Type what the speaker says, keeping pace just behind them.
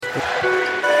What's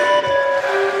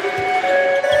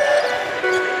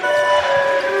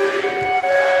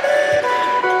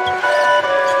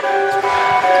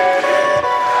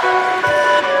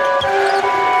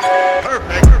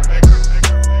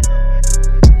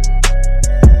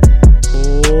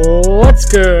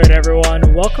good,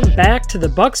 everyone? Welcome back to the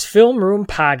Bucks Film Room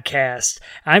podcast.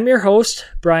 I'm your host,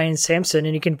 Brian Sampson,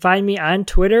 and you can find me on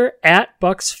Twitter at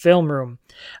Bucks Film Room.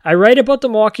 I write about the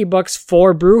Milwaukee Bucks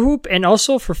for Brew Hoop and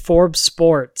also for Forbes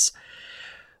Sports.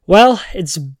 Well,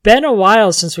 it's been a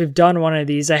while since we've done one of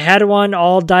these. I had one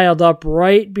all dialed up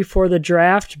right before the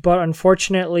draft, but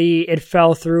unfortunately it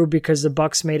fell through because the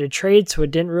Bucks made a trade, so it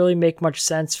didn't really make much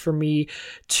sense for me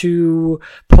to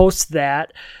post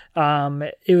that.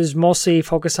 It was mostly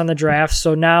focused on the draft,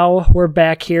 so now we're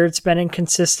back here. It's been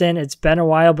inconsistent. It's been a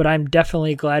while, but I'm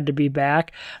definitely glad to be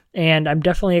back, and I'm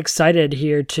definitely excited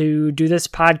here to do this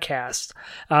podcast.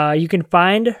 You can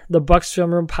find the Bucks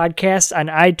Film Room podcast on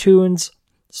iTunes,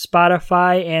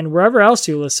 Spotify, and wherever else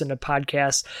you listen to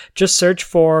podcasts. Just search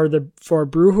for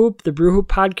Brew Hoop, the Brew Hoop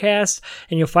podcast,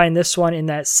 and you'll find this one in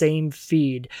that same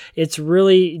feed. It's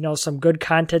really, some good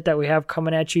content that we have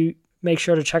coming at you. Make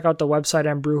sure to check out the website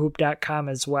on brewhoop.com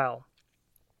as well.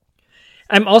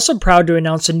 I'm also proud to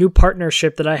announce a new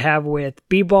partnership that I have with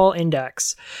B-Ball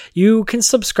Index. You can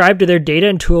subscribe to their data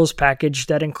and tools package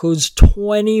that includes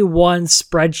 21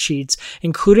 spreadsheets,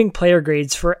 including player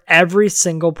grades for every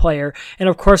single player. And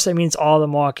of course, that means all the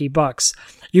Milwaukee Bucks.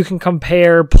 You can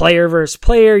compare player versus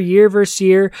player, year versus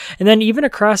year, and then even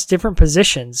across different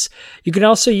positions. You can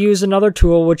also use another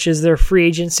tool, which is their free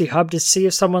agency hub, to see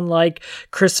if someone like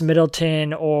Chris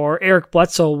Middleton or Eric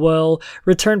Bledsoe will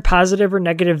return positive or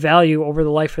negative value over the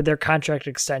life of their contract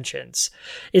extensions.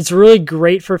 It's really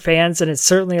great for fans, and it's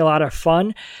certainly a lot of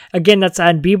fun. Again, that's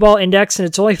on B-Ball Index, and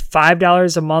it's only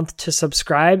 $5 a month to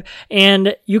subscribe,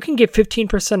 and you can get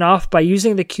 15% off by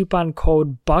using the coupon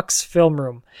code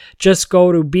BucksFilmRoom. Just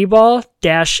go to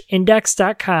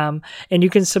bball-index.com and you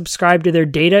can subscribe to their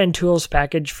data and tools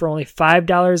package for only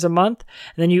 $5 a month.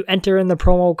 And then you enter in the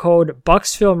promo code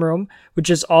BucksFilmRoom,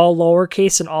 which is all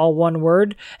lowercase and all one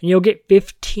word, and you'll get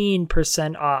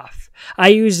 15% off. I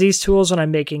use these tools when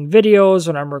I'm making videos,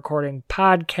 when I'm recording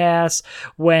podcasts,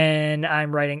 when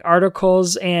I'm writing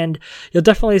articles, and you'll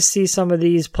definitely see some of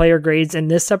these player grades in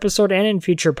this episode and in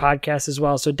future podcasts as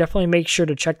well. So definitely make sure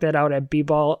to check that out at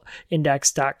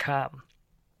bball-index.com.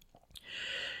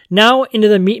 Now into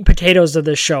the meat and potatoes of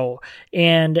the show,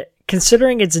 and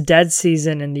considering it's dead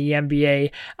season in the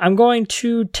NBA, I'm going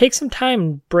to take some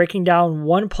time breaking down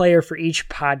one player for each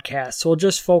podcast. So we'll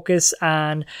just focus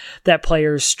on that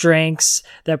player's strengths,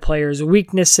 that player's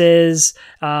weaknesses.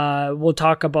 We'll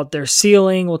talk about their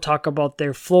ceiling. We'll talk about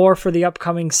their floor for the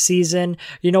upcoming season.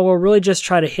 We'll really just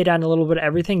try to hit on a little bit of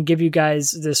everything, give you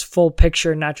guys this full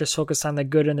picture, not just focus on the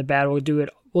good and the bad. We'll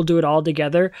do it all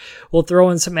together. We'll throw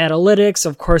in some analytics.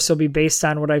 Of course, it'll be based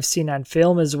on what I've seen on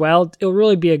film as well. It'll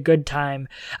really be a good time.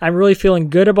 I'm really feeling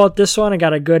good about this one. I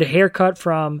got a good haircut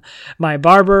from my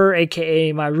barber,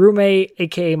 aka my roommate,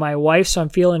 aka my wife, so I'm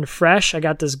feeling fresh. I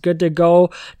got this good to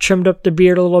go, trimmed up the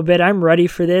beard a little bit. I'm ready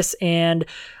for this, and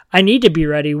I need to be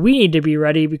ready. We need to be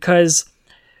ready because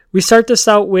we start this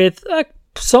out with a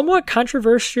somewhat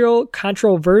controversial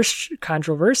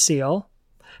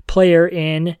player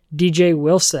in DJ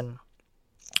Wilson.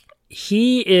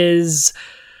 He is,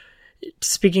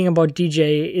 speaking about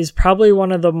DJ, is probably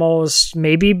one of the most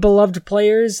maybe beloved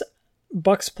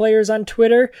Bucks players on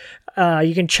Twitter.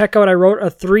 You can check out, I wrote a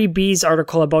 3Bs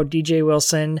article about DJ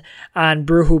Wilson on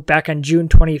Brew Hoop back on June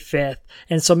 25th.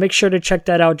 And so make sure to check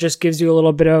that out. Just gives you a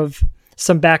little bit of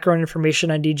some background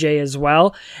information on DJ as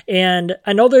well. And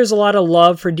I know there's a lot of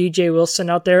love for DJ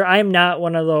Wilson out there. I'm not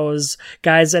one of those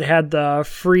guys that had the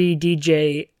free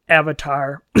DJ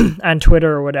avatar on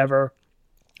Twitter or whatever.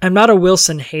 I'm not a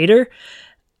Wilson hater.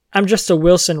 I'm just a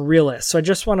Wilson realist. So I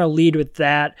just want to lead with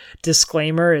that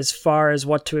disclaimer as far as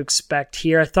what to expect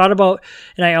here. I thought about,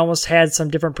 and I almost had some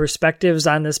different perspectives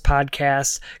on this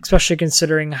podcast, especially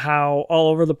considering how all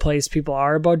over the place people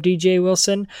are about DJ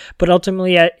Wilson. But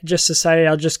ultimately, I just decided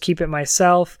I'll just keep it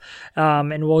myself,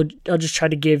 and I'll just try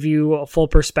to give you a full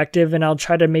perspective, and I'll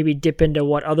try to maybe dip into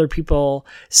what other people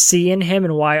see in him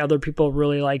and why other people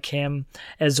really like him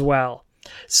as well.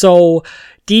 So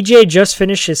DJ just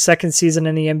finished his second season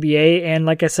in the NBA, and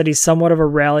like I said, he's somewhat of a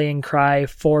rallying cry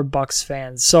for Bucks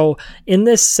fans. So in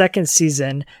this second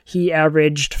season, he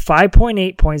averaged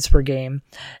 5.8 points per game.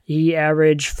 He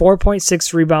averaged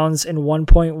 4.6 rebounds and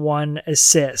 1.1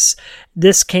 assists.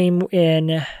 This came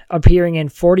in appearing in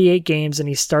 48 games, and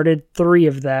he started 3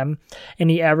 of them, and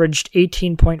he averaged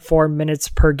 18.4 minutes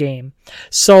per game.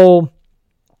 So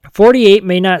 48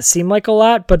 may not seem like a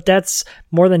lot, but that's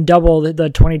more than double the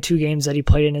 22 games that he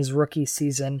played in his rookie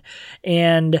season.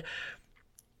 And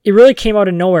it really came out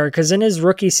of nowhere because in his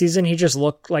rookie season, he just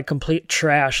looked like complete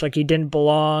trash, like he didn't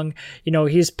belong.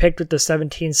 He's picked with the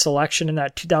 17th selection in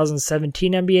that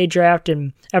 2017 NBA draft.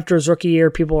 And after his rookie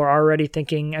year, people are already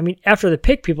thinking, after the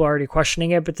pick, people are already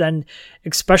questioning it, but then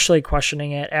especially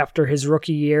questioning it after his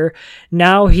rookie year.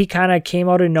 Now he kind of came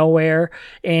out of nowhere,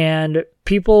 and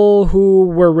people who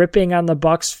were ripping on the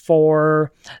Bucks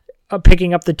for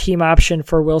picking up the team option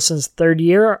for Wilson's third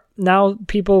year, now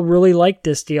people really like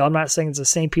this deal. I'm not saying it's the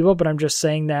same people, but I'm just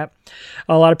saying that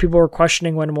a lot of people were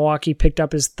questioning when Milwaukee picked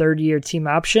up his third year team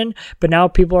option, but now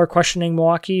people are questioning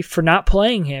Milwaukee for not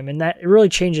playing him, and that it really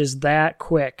changes that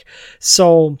quick.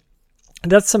 So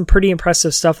that's some pretty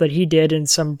impressive stuff that he did and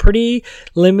some pretty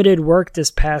limited work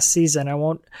this past season. I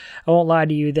won't lie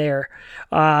to you there.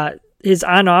 His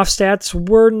on-off stats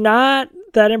were not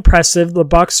that impressive. The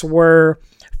Bucks were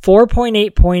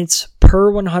 4.8 points per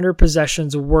 100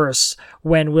 possessions worse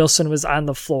when Wilson was on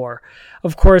the floor.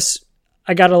 Of course,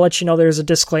 I got to let you know there's a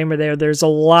disclaimer there. There's a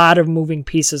lot of moving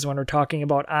pieces when we're talking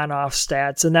about on-off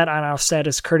stats, and that on-off stat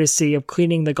is courtesy of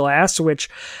Cleaning the Glass, which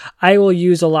I will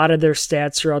use a lot of their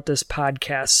stats throughout this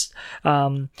podcast.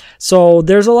 So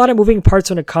there's a lot of moving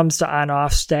parts when it comes to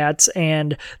on-off stats,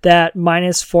 and that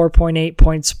minus 4.8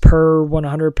 points per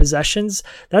 100 possessions,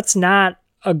 that's not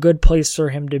a good place for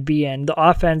him to be in. The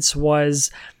offense was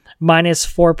minus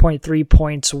 4.3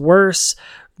 points worse.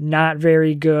 Not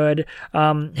very good.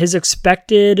 His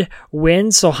expected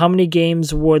wins, so how many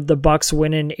games would the Bucks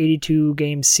win in an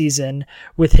 82-game season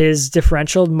with his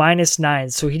differential?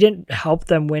 -9. So he didn't help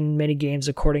them win many games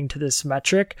according to this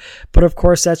metric. But of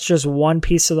course, that's just one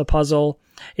piece of the puzzle.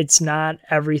 It's not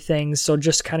everything. So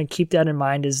just kind of keep that in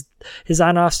mind. His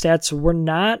on-off stats were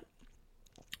not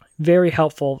very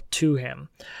helpful to him.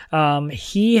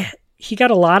 He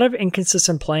got a lot of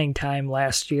inconsistent playing time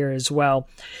last year as well.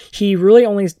 He really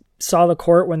only saw the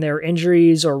court when there were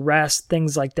injuries or rest,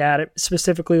 things like that.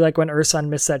 Specifically, like when Ersan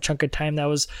missed that chunk of time, that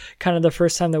was kind of the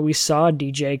first time that we saw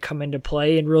DJ come into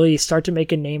play and really start to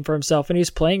make a name for himself. And he was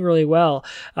playing really well.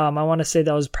 I want to say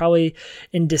that was probably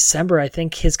in December. I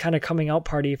think his kind of coming out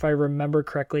party, if I remember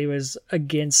correctly, was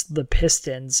against the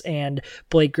Pistons, and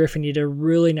Blake Griffin. He did a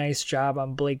really nice job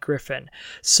on Blake Griffin.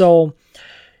 So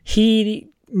he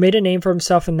made a name for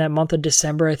himself in that month of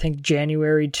December, I think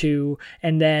January too.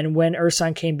 And then when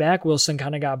Ersan came back, Wilson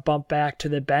kind of got bumped back to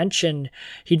the bench, and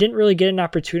he didn't really get an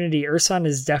opportunity. Ersan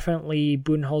is definitely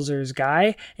Budenholzer's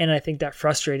guy, and I think that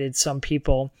frustrated some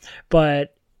people.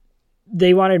 But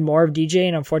they wanted more of DJ,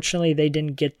 and unfortunately they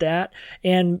didn't get that,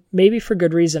 and maybe for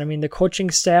good reason. The coaching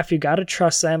staff, you got to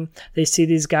trust them. They see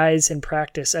these guys in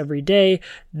practice every day.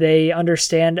 They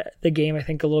understand the game, I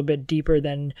think, a little bit deeper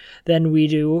than we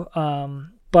do.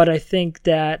 But I think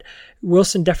that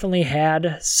Wilson definitely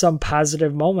had some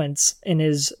positive moments in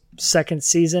his second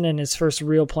season and his first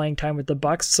real playing time with the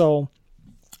Bucks. So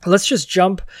let's just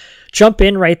jump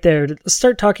in right there. Let's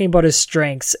start talking about his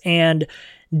strengths. And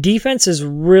defense is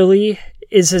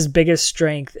his biggest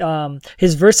strength.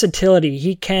 His versatility.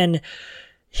 He can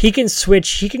switch.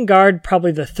 He can guard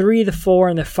probably the 3, the 4,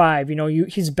 and the 5.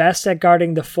 He's best at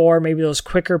guarding the 4, maybe those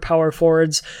quicker power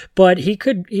forwards, but he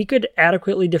could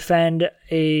adequately defend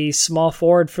a small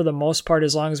forward for the most part,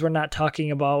 as long as we're not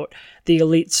talking about the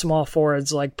elite small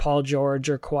forwards like Paul George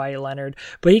or Kawhi Leonard.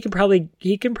 But he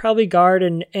can probably guard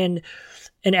and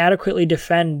adequately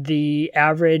defend the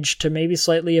average to maybe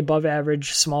slightly above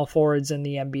average small forwards in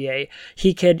the NBA.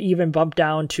 He could even bump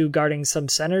down to guarding some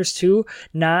centers too,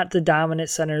 not the dominant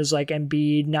centers like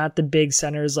Embiid, not the big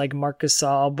centers like Marc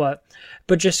Gasol, but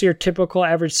just your typical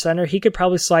average center. He could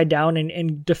probably slide down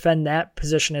and defend that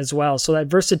position as well. So that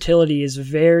versatility is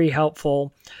very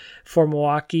helpful for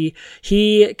Milwaukee.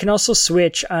 He can also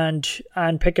switch on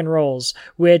pick and rolls,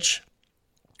 which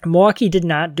Milwaukee did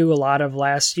not do a lot of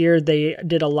last year. They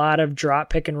did a lot of drop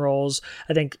pick and rolls.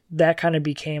 I think that kind of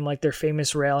became like their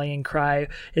famous rallying cry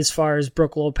as far as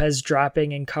Brook Lopez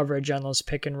dropping in coverage on those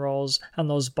pick and rolls, on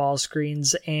those ball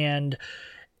screens. And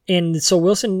so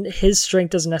Wilson, his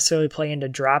strength doesn't necessarily play into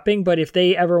dropping, but if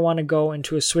they ever want to go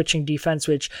into a switching defense,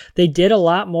 which they did a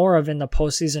lot more of in the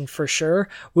postseason for sure,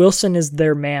 Wilson is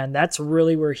their man. That's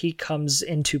really where he comes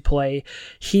into play.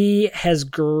 He has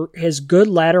good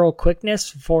lateral quickness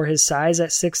for his size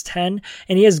at 6'10",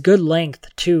 and he has good length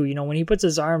too. When he puts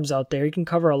his arms out there, he can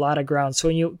cover a lot of ground. So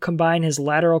when you combine his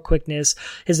lateral quickness,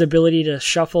 his ability to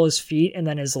shuffle his feet, and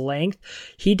then his length,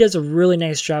 he does a really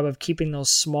nice job of keeping those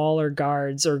smaller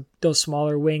guards or those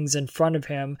smaller wings in front of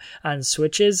him on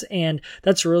switches. And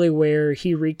that's really where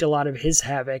he wreaked a lot of his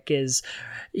havoc is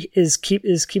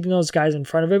keeping those guys in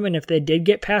front of him. And if they did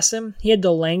get past him, he had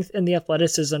the length and the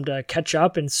athleticism to catch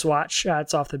up and swat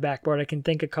shots off the backboard. I can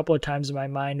think a couple of times in my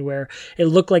mind where it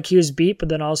looked like he was beat, but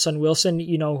then all of a sudden Wilson,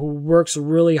 who works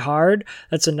really hard,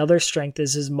 that's another strength,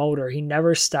 is his motor. He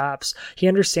never stops. He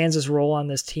understands his role on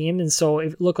this team. And so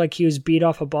if it looked like he was beat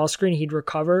off a ball screen, he'd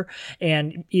recover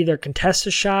and either contest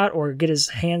a shot or get his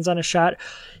hands on a shot.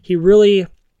 He really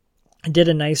did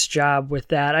a nice job with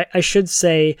that. I should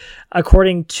say,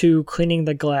 according to Cleaning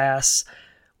the Glass,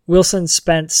 Wilson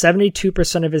spent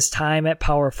 72% of his time at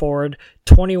power forward,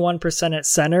 21% at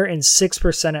center, and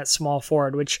 6% at small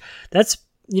forward, which that's,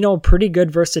 pretty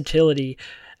good versatility.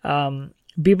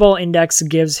 B-Ball Index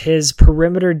gives his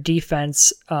perimeter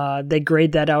defense, they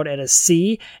grade that out at a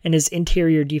C, and his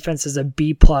interior defense is a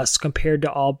B+ compared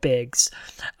to all bigs.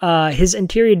 His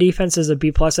interior defense is a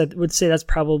B+. I would say that's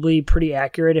probably pretty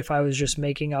accurate if I was just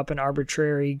making up an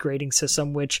arbitrary grading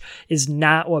system, which is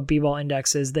not what B-Ball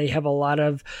Index is. They have a lot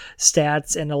of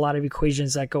stats and a lot of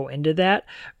equations that go into that.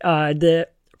 The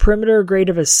perimeter grade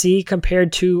of a C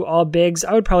compared to all bigs,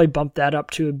 I would probably bump that up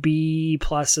to a B+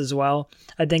 as well.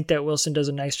 I think that Wilson does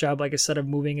a nice job, like I said, of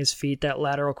moving his feet. That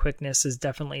lateral quickness is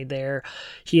definitely there.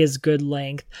 He has good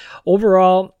length.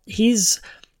 Overall, he's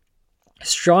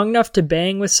strong enough to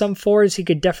bang with some fours. He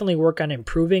could definitely work on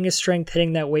improving his strength,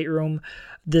 hitting that weight room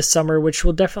this summer, which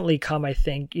will definitely come, I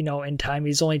think, in time.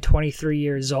 He's only 23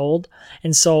 years old,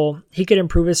 and so he could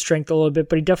improve his strength a little bit,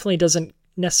 but he definitely doesn't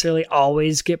necessarily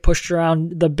always get pushed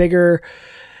around. The bigger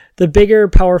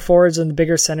power forwards and the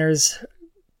bigger centers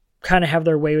kind of have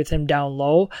their way with him down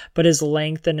low, but his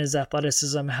length and his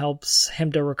athleticism helps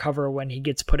him to recover when he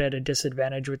gets put at a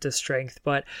disadvantage with his strength.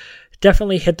 But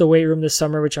definitely hit the weight room this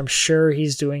summer, which I'm sure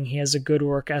he's doing. He has a good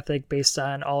work ethic based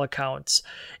on all accounts.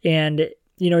 And,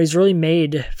 he's really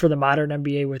made for the modern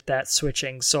NBA with that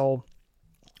switching. So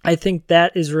I think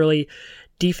that is really,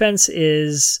 defense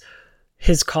is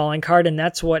his calling card, and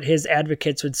that's what his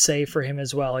advocates would say for him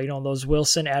as well. Those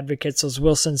Wilson advocates, those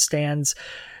Wilson stands,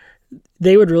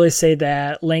 they would really say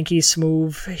that lanky,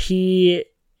 smooth, he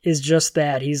is just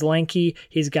that. He's lanky.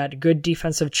 He's got good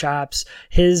defensive chops.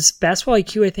 His basketball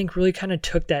IQ, I think, really kind of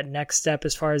took that next step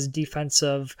as far as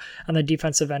on the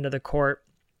defensive end of the court.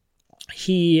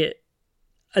 He,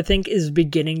 I think, is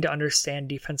beginning to understand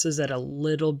defenses at a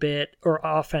little bit, or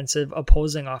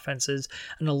opposing offenses,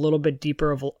 on a little bit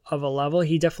deeper of a level.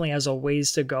 He definitely has a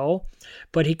ways to go,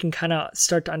 but he can kind of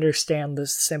start to understand the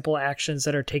simple actions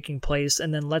that are taking place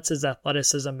and then lets his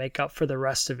athleticism make up for the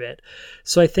rest of it.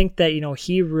 So I think that,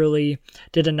 he really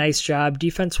did a nice job.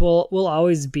 Defense will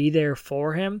always be there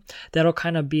for him. That'll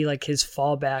kind of be like his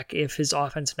fallback if his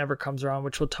offense never comes around,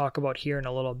 which we'll talk about here in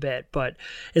a little bit. But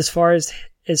as far as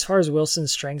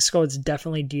Wilson's strengths go, it's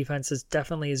definitely defense. It's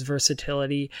definitely his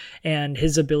versatility and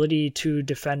his ability to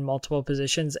defend multiple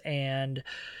positions and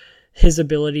his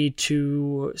ability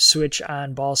to switch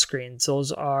on ball screens.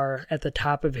 Those are at the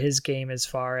top of his game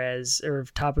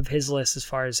top of his list as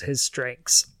far as his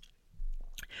strengths.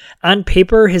 On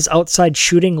paper, his outside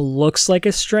shooting looks like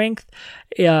a strength.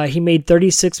 He made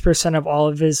 36% of all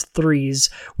of his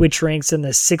threes, which ranks in the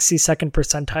 62nd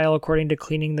percentile according to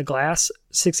Cleaning the Glass,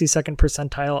 62nd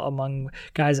percentile among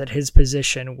guys at his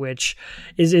position, which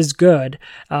is good.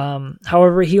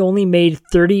 However, he only made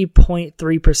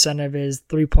 30.3% of his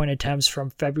three-point attempts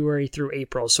from February through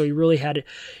April. So he really had,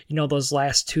 those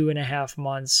last 2.5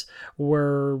 months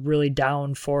were really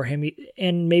down for him.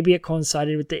 And maybe it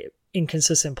coincided with the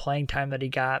inconsistent playing time that he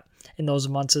got in those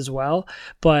months as well.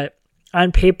 But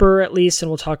on paper, at least, and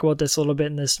we'll talk about this a little bit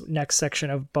in this next section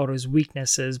about his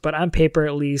weaknesses, but on paper,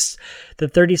 at least, the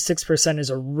 36% is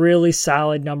a really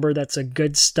solid number. That's a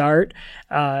good start,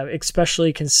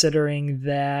 especially considering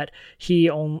that he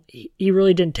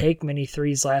really didn't take many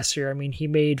threes last year. I mean, he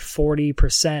made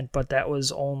 40%, but that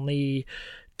was only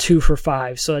 2 for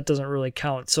 5, so that doesn't really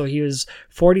count. So he was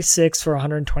 46 for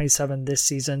 127 this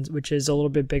season, which is a little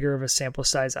bit bigger of a sample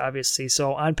size, obviously.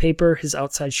 So on paper, his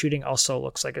outside shooting also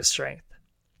looks like a strength.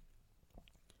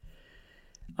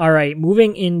 All right,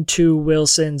 moving into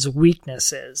Wilson's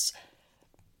weaknesses.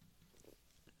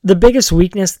 The biggest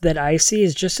weakness that I see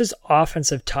is just his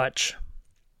offensive touch.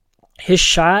 His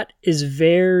shot is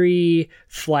very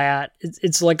flat.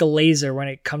 It's like a laser when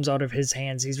it comes out of his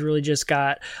hands. He's really just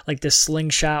got like the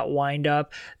slingshot wind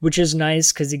up, which is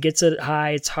nice because he gets it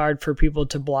high. It's hard for people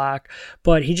to block,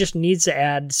 but he just needs to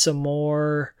add some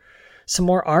more some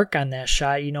more arc on that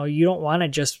shot. You don't want to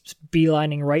just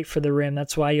beelining right for the rim.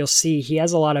 That's why you'll see he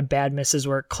has a lot of bad misses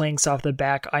where it clanks off the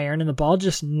back iron and the ball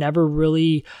just never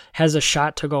really has a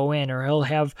shot to go in, or he'll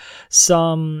have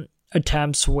some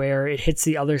attempts where it hits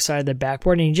the other side of the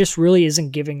backboard and he just really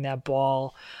isn't giving that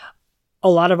ball a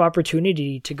lot of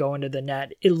opportunity to go into the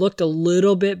net. It looked a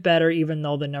little bit better, even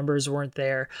though the numbers weren't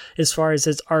there, as far as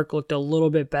his arc looked a little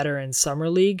bit better in Summer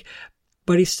League,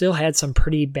 but he still had some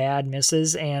pretty bad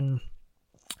misses. And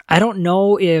I don't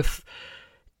know if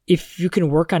you can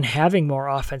work on having more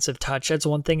offensive touch. That's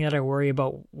one thing that I worry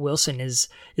about Wilson is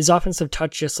offensive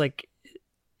touch. Just like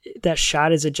that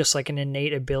shot, is it just like an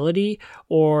innate ability,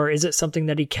 or is it something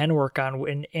that he can work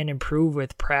on and improve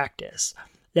with practice?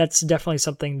 That's definitely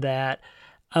something that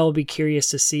I will be curious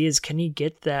to see, is can he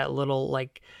get that little,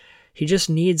 like, he just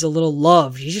needs a little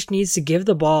love. He just needs to give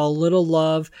the ball a little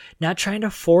love, not trying to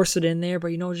force it in there,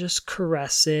 but, just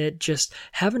caress it. Just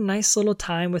have a nice little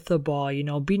time with the ball,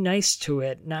 be nice to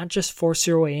it, not just force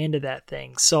your way into that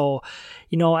thing. So,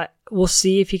 we'll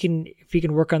see if he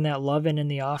can work on that love in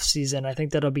the offseason. I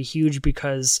think that'll be huge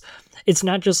because it's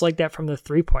not just like that from the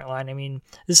 3-point line. I mean,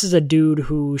 this is a dude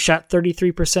who shot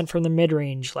 33% from the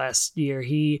mid-range last year.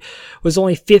 He was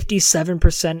only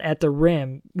 57% at the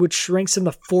rim, which ranks in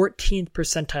the 14th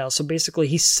percentile. So basically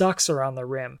he sucks around the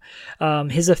rim.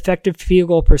 His effective field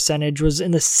goal percentage was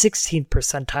in the 16th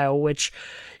percentile, which,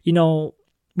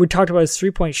 we talked about his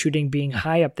 3-point shooting being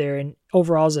high up there, and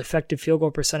overall his effective field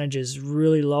goal percentage is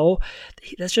really low.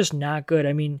 That's just not good.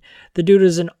 I mean, the dude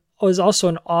was also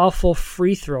an awful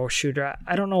free throw shooter.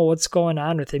 I don't know what's going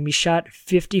on with him. He shot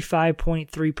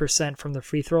 55.3% from the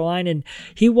free throw line, and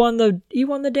he won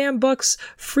the damn Bucks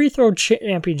free throw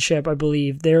championship, I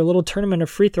believe. Their little tournament of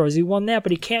free throws. He won that,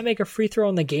 but he can't make a free throw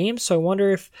in the game. So I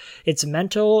wonder if it's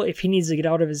mental, if he needs to get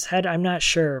out of his head. I'm not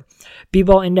sure.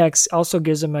 B-Ball Index also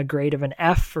gives him a grade of an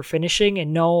F for finishing,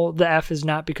 and no, the F is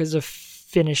not because of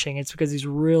finishing. It's because he's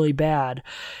really bad.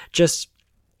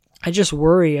 I just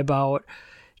worry about,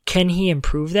 can he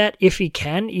improve that? If he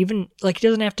can, even, like, he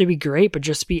doesn't have to be great, but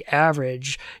just be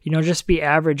average, just be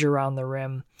average around the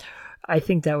rim. I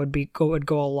think that would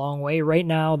go a long way. Right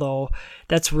now, though,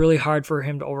 that's really hard for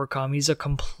him to overcome. He's a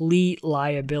complete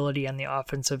liability on the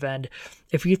offensive end.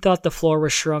 If you thought the floor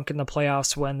was shrunk in the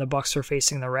playoffs when the Bucks were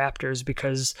facing the Raptors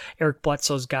because Eric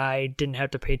Bledsoe's guy didn't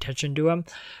have to pay attention to him,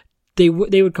 they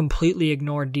would completely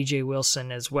ignore DJ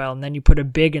Wilson as well. And then you put a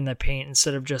big in the paint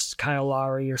instead of just Kyle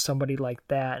Lowry or somebody like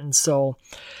that. And so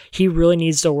he really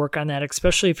needs to work on that,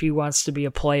 especially if he wants to be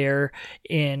a player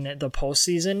in the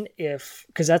postseason.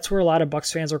 Because that's where a lot of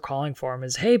Bucks fans are calling for him,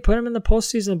 is, hey, put him in the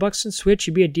postseason, the Bucks can switch,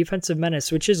 he'd be a defensive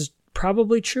menace, which is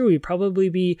probably true. He'd probably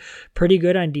be pretty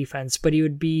good on defense, but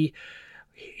he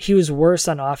was worse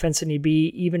on offense, and he'd be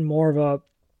even more of a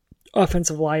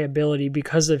offensive liability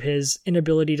because of his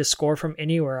inability to score from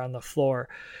anywhere on the floor.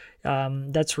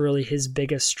 That's really his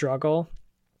biggest struggle.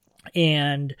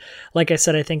 And like I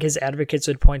said, I think his advocates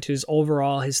would point to his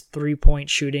 3-point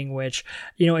shooting, which,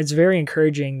 it's very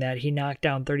encouraging that he knocked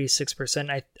down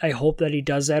 36%. I hope that he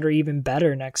does that or even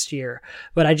better next year,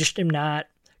 but I just am not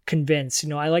convinced.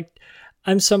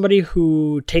 I'm somebody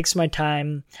who takes my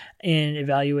time in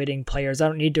evaluating players. I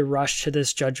don't need to rush to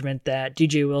this judgment that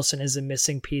DJ Wilson is a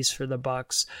missing piece for the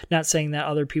Bucks. Not saying that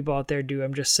other people out there do.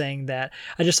 I'm just saying that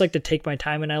I just like to take my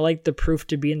time, and I like the proof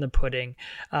to be in the pudding.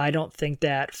 I don't think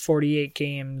that 48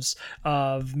 games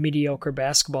of mediocre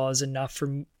basketball is enough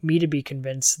for me to be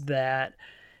convinced that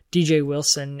DJ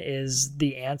Wilson is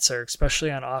the answer, especially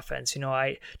on offense.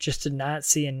 I just did not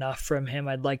see enough from him.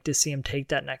 I'd like to see him take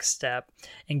that next step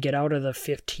and get out of the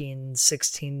 15,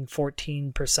 16,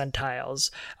 14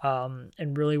 percentiles,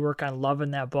 and really work on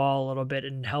loving that ball a little bit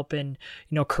and helping,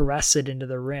 caress it into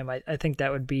the rim. I think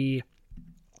that would be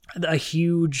a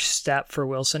huge step for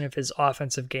Wilson if his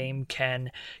offensive game can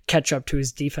catch up to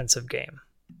his defensive game.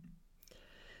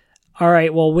 All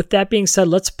right, well, with that being said,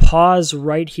 let's pause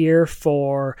right here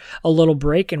for a little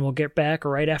break, and we'll get back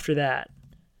right after that.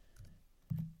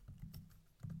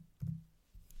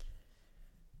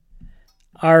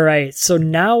 All right, so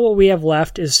now what we have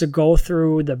left is to go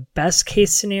through the best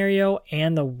case scenario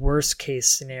and the worst case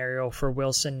scenario for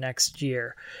Wilson next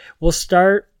year. We'll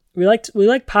start. We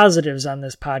like positives on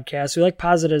this podcast. We like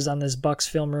positives on this Bucks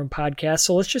Film Room podcast.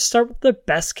 So let's just start with the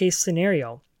best case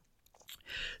scenario.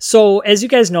 So, as you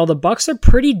guys know, the Bucks are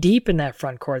pretty deep in that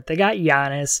front court. They got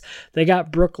Giannis, they got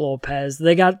Brook Lopez,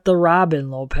 they got the Robin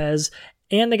Lopez,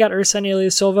 and they got Ersan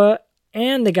Ilyasova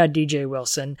and they got DJ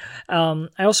Wilson. I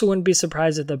also wouldn't be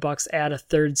surprised if the Bucks add a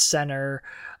third center.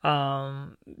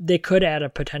 They could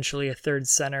add potentially a third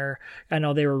center. I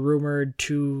know they were rumored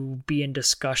to be in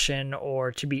discussion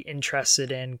or to be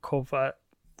interested in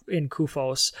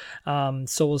Koufos.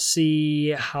 So we'll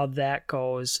see how that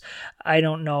goes. I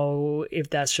don't know if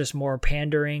that's just more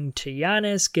pandering to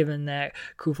Giannis, given that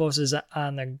Koufos is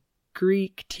on the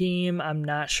Greek team. I'm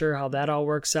not sure how that all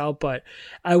works out, but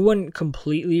I wouldn't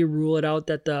completely rule it out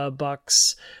that the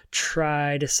Bucks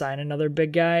try to sign another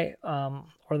big guy,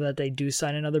 or that they do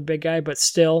sign another big guy, but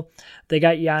still they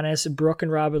got Giannis, Brook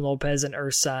and Robin Lopez, and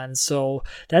Ersan. So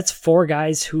that's 4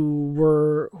 guys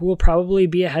who will probably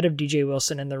be ahead of DJ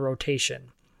Wilson in the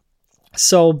rotation.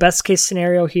 So best case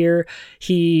scenario here,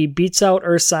 he beats out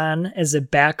Ersan as a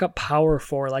backup power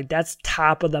forward. Like, that's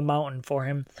top of the mountain for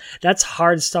him. That's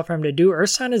hard stuff for him to do.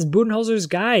 Ersan is Budenholzer's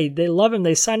guy. They love him.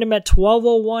 They signed him at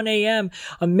 12:01 a.m.,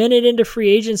 a minute into free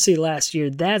agency last year.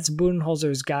 That's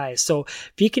Budenholzer's guy. So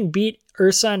if he can beat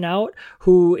Ersan out,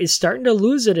 who is starting to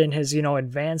lose it in his,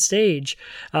 advanced age,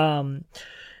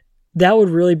 that would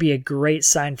really be a great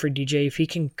sign for DJ if he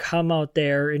can come out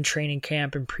there in training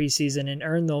camp and preseason and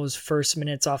earn those first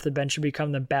minutes off the bench and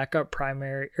become the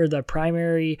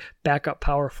primary backup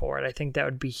power forward. I think that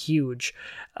would be huge.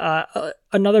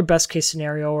 Another best case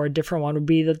scenario, or a different one, would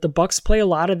be that the Bucks play a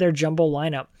lot of their jumbo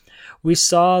lineup. We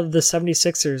saw the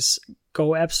 76ers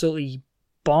go absolutely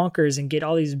bonkers and get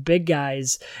all these big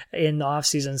guys in the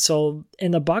offseason. So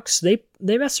in the Bucks, they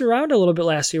messed around a little bit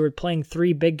last year with playing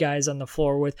 3 big guys on the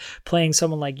floor, with playing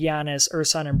someone like Giannis,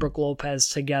 Ersan, and Brook Lopez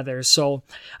together. So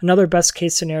another best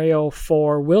case scenario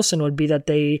for Wilson would be that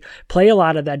they play a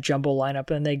lot of that jumbo lineup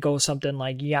and they go something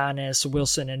like Giannis,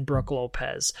 Wilson, and Brook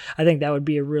Lopez. I think that would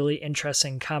be a really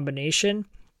interesting combination.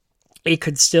 It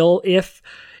could still, if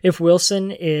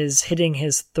Wilson is hitting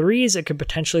his threes, it could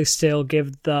potentially still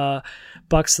give the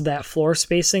Bucks that floor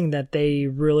spacing that they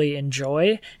really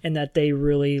enjoy and that they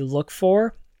really look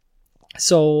for.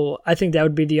 So I think that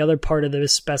would be the other part of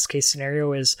this best case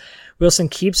scenario, is Wilson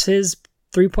keeps his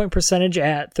 3-point percentage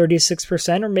at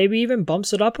 36%, or maybe even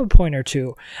bumps it up a point or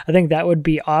two. I think that would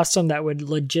be awesome. That would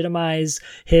legitimize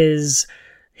his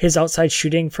outside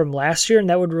shooting from last year, and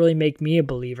that would really make me a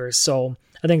believer. So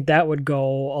I think that would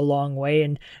go a long way.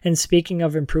 And speaking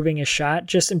of improving his shot,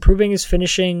 just improving his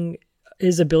finishing,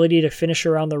 his ability to finish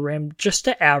around the rim just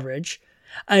to average.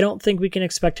 I don't think we can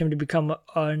expect him to become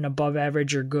an above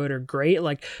average or good or great.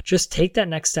 Like, just take that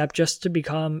next step just to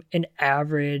become an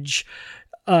average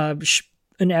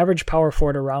power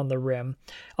forward around the rim.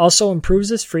 Also improves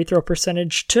his free throw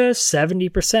percentage to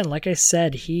 70%. Like I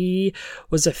said, he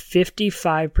was a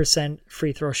 55%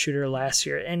 free throw shooter last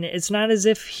year. And it's not as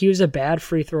if he was a bad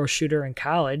free throw shooter in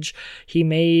college. He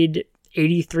made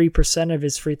 83% of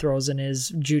his free throws in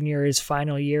his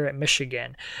final year at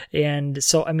Michigan. And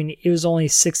so, I mean, it was only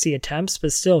 60 attempts,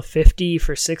 but still 50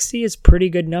 for 60 is pretty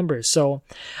good numbers. So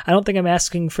I don't think I'm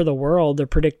asking for the world or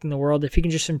predicting the world if he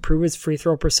can just improve his free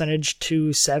throw percentage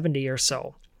to 70 or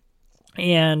so.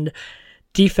 And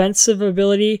defensive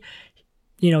ability,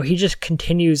 he just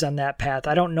continues on that path.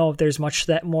 I don't know if there's much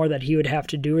more that he would have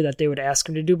to do or that they would ask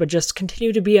him to do, but just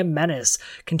continue to be a menace,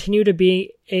 continue to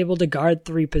be able to guard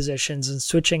 3 positions and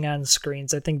switching on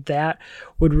screens. I think that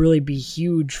would really be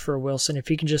huge for Wilson if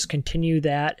he can just continue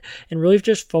that and really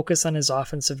just focus on his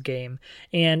offensive game.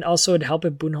 And also it'd help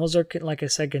if Budenholzer, like I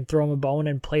said, can throw him a bone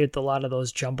and play with a lot of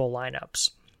those jumbo lineups.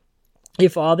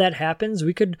 If all that happens,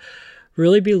 we could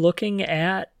really be looking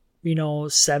at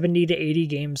 70 to 80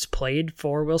 games played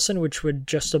for Wilson, which would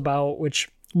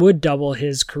double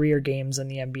his career games in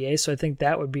the NBA. So I think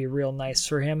that would be real nice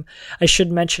for him. I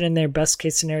should mention in their best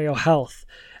case scenario health.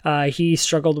 He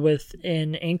struggled with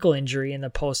an ankle injury in the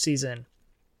postseason,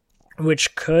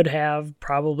 which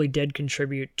probably did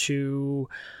contribute to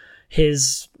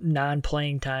his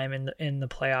non-playing time in the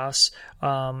playoffs.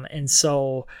 And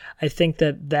so I think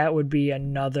that would be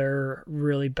another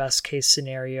really best case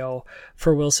scenario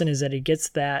for Wilson, is that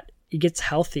he gets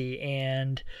healthy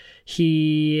and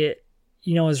he,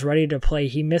 is ready to play.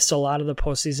 He missed a lot of the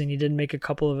postseason. He did make a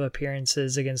couple of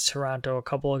appearances against Toronto, a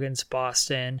couple against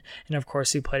Boston, and of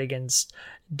course he played against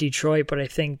Detroit. But I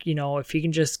think, if he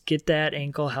can just get that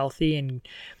ankle healthy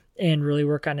and really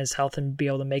work on his health and be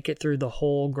able to make it through the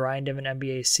whole grind of an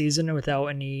NBA season without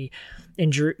any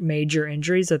major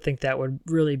injuries, I think that would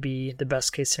really be the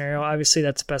best case scenario. Obviously,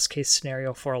 that's best case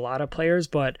scenario for a lot of players,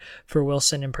 but for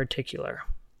Wilson in particular.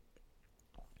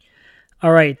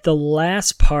 All right, the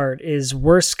last part is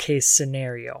worst case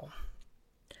scenario.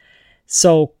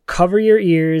 So cover your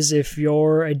ears if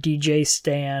you're a DJ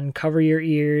stan. Cover your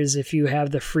ears if you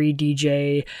have the free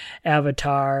DJ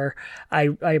avatar.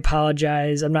 I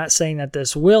apologize. I'm not saying that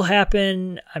this will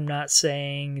happen. I'm not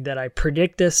saying that I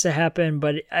predict this to happen,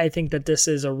 but I think that this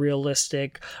is a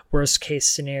realistic worst case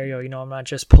scenario. I'm not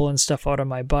just pulling stuff out of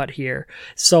my butt here.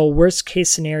 So worst case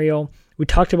scenario, we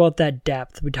talked about that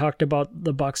depth. We talked about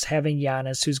the Bucks having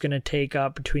Giannis, who's going to take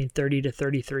up between 30 to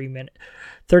 33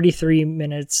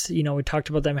 minutes. We talked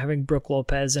about them having Brook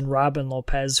Lopez and Robin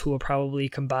Lopez, who will probably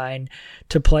combine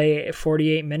to play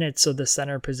 48 minutes of the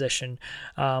center position.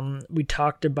 We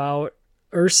talked about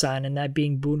Ersan and that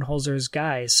being Budenholzer's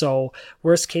guy. So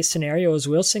worst case scenario is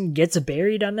Wilson gets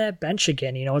buried on that bench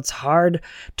again. It's hard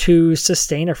to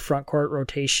sustain a front court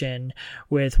rotation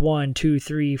with 1, 2,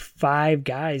 3, 5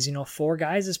 guys. 4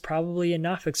 guys is probably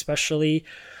enough, especially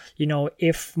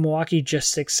if Milwaukee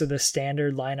just sticks to the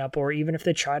standard lineup, or even if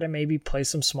they try to maybe play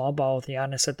some small ball with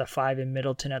Giannis at the 5 and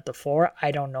Middleton at the 4.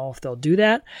 I don't know if they'll do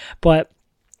that, but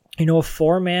a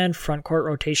 4-man front court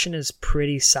rotation is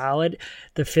pretty solid.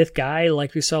 The 5th guy,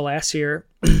 like we saw last year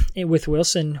with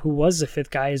Wilson, who was the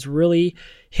 5th guy, is really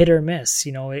hit or miss.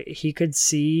 He could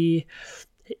see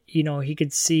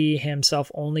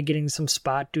himself only getting some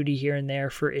spot duty here and there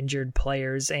for injured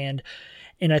players. And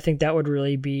I think that would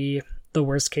really be the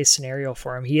worst case scenario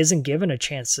for him. He isn't given a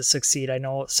chance to succeed. I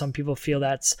know some people feel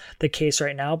that's the case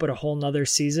right now, but a whole nother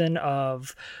season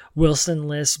of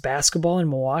Wilson-less basketball in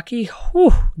Milwaukee,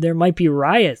 there might be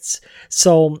riots.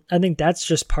 So I think that's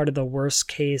just part of the worst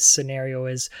case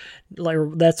scenario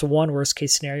that's one worst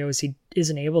case scenario is he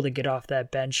isn't able to get off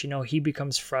that bench. He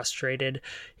becomes frustrated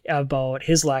about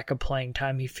his lack of playing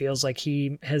time. He feels like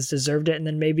he has deserved it. And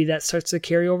then maybe that starts to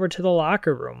carry over to the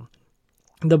locker room.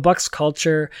 The Bucks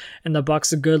culture and the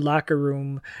Bucks good locker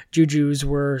room jujus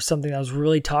were something that was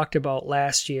really talked about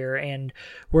last year. And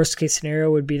worst case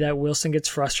scenario would be that Wilson gets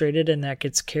frustrated and that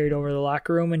gets carried over to the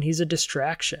locker room and he's a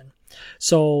distraction.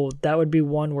 So that would be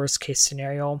one worst case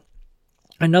scenario.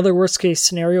 Another worst case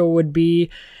scenario would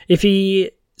be if he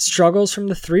struggles from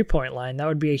the 3-point line. That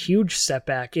would be a huge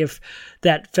setback. If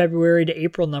that February to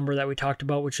April number that we talked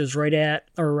about, which is right at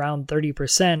or around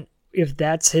 30%, if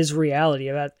that's his reality,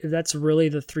 if that's really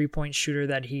the 3-point shooter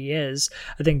that he is,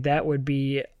 I think that would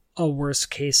be a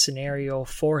worst case scenario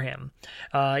for him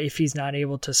if he's not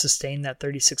able to sustain that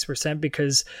 36%,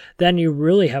 because then you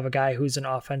really have a guy who's an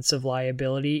offensive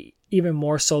liability, even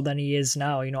more so than he is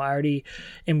now. I already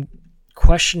am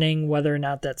questioning whether or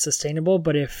not that's sustainable,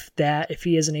 but if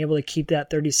he isn't able to keep that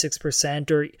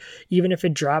 36%, or even if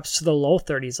it drops to the low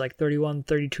 30s, like 31,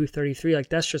 32, 33, like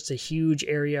that's just a huge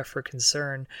area for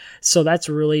concern. So that's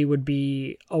really would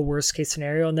be a worst case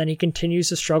scenario. And then he continues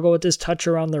to struggle with his touch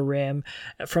around the rim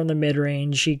from the mid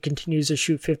range. He continues to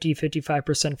shoot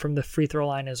 55% from the free throw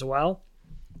line as well.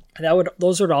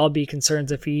 Those would all be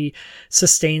concerns if he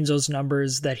sustains those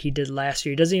numbers that he did last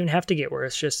year. He doesn't even have to get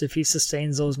worse. Just if he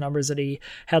sustains those numbers that he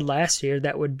had last year,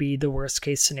 that would be the worst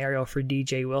case scenario for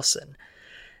DJ Wilson.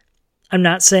 I'm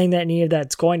not saying that any of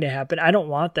that's going to happen. I don't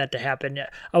want that to happen.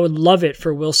 I would love it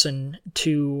for Wilson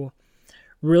to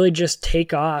really just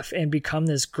take off and become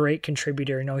this great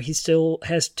contributor. He still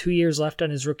has 2 years left on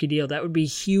his rookie deal. That would be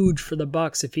huge for the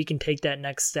Bucks if he can take that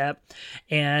next step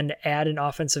and add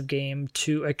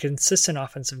a consistent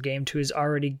offensive game to his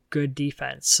already good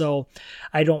defense. So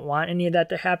I don't want any of that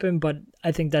to happen, but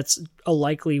I think that's a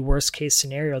likely worst case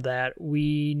scenario that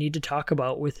we need to talk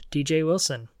about with DJ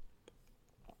Wilson.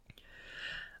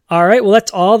 All right, well,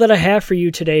 that's all that I have for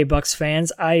you today, Bucks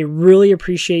fans. I really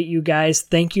appreciate you guys.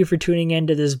 Thank you for tuning in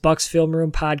to this Bucks Film Room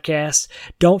podcast.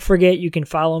 Don't forget, you can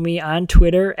follow me on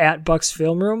Twitter at Bucks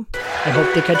Film Room. I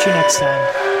hope to catch you next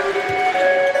time.